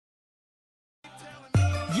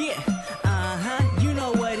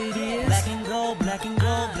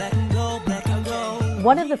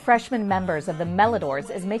One of the freshman members of the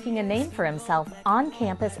Melodores is making a name for himself on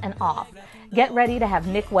campus and off. Get ready to have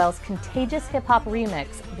Nick Wells' contagious hip-hop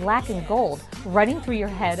remix, Black and Gold, running through your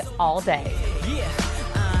head all day. Yeah,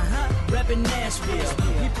 reppin'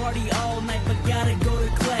 Nashville. We party all night, but gotta go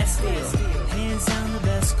to class still. Hands down, the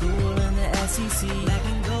best school in the SEC. Black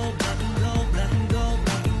and gold, black and gold, black and gold,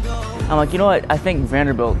 black and gold. I'm like, you know what? I think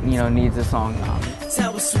Vanderbilt, needs a song.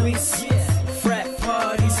 Sour sweets, frat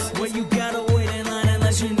parties, where you gotta wait in line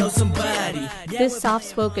unless you know somebody. This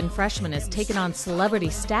soft-spoken freshman has taken on celebrity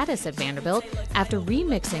status at Vanderbilt after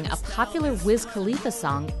remixing a popular Wiz Khalifa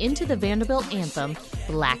song into the Vanderbilt anthem,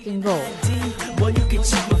 Black and Gold. Well, you can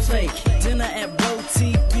check my fake. Dinner at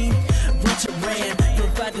Rotiki, Rich ran from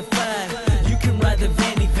 5 to 5. You can ride the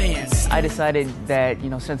Vandy Vans. I decided that,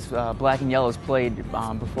 since Black and Yellow's played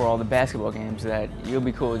before all the basketball games, that it would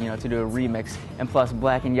be cool, to do a remix. And plus,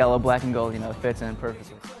 Black and Yellow, Black and Gold, fits in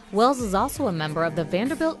perfectly. Wells is also a member of the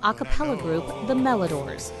Vanderbilt a cappella group, the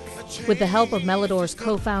Melodores. With the help of Melodores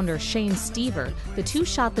co-founder Shane Stever, the two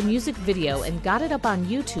shot the music video and got it up on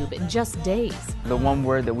YouTube in just days. The one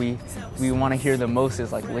word that we want to hear the most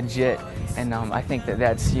is like legit, and I think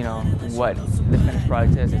that's what the finished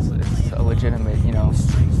product is. It's a legitimate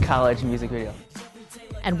college music video.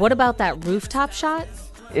 And what about that rooftop shot?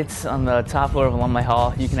 It's on the top floor of Alumni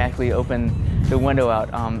Hall. You can actually open the window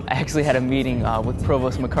out. I actually had a meeting with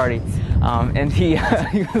Provost McCarty, and he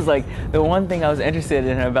was like, the one thing I was interested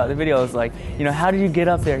in about the video was like, how did you get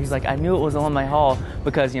up there? He's like, I knew it was Alumni Hall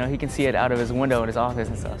because, he can see it out of his window in his office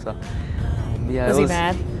and stuff. So, yeah. Was he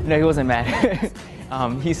mad? No, he wasn't mad.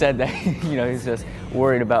 He said that, he's just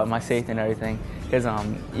worried about my safety and everything. Because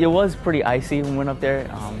it was pretty icy when we went up there,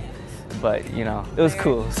 but, it was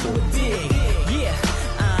cool.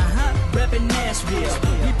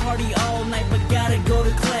 We party all night, but gotta go to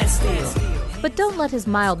class still. But don't let his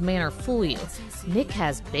mild manner fool you. Nick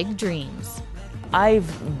has big dreams.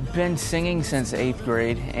 I've been singing since 8th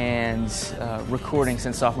grade and recording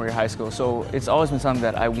since sophomore year of high school, so it's always been something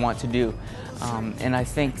that I want to do. And I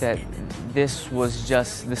think that this was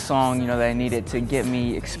just the song, that I needed to get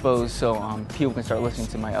me exposed so people can start listening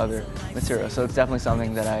to my other material. So it's definitely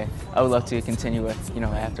something that I would love to continue with,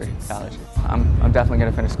 after college. I'm definitely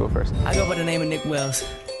going to finish school first. I go by the name of Nick Wells.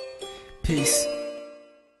 Peace.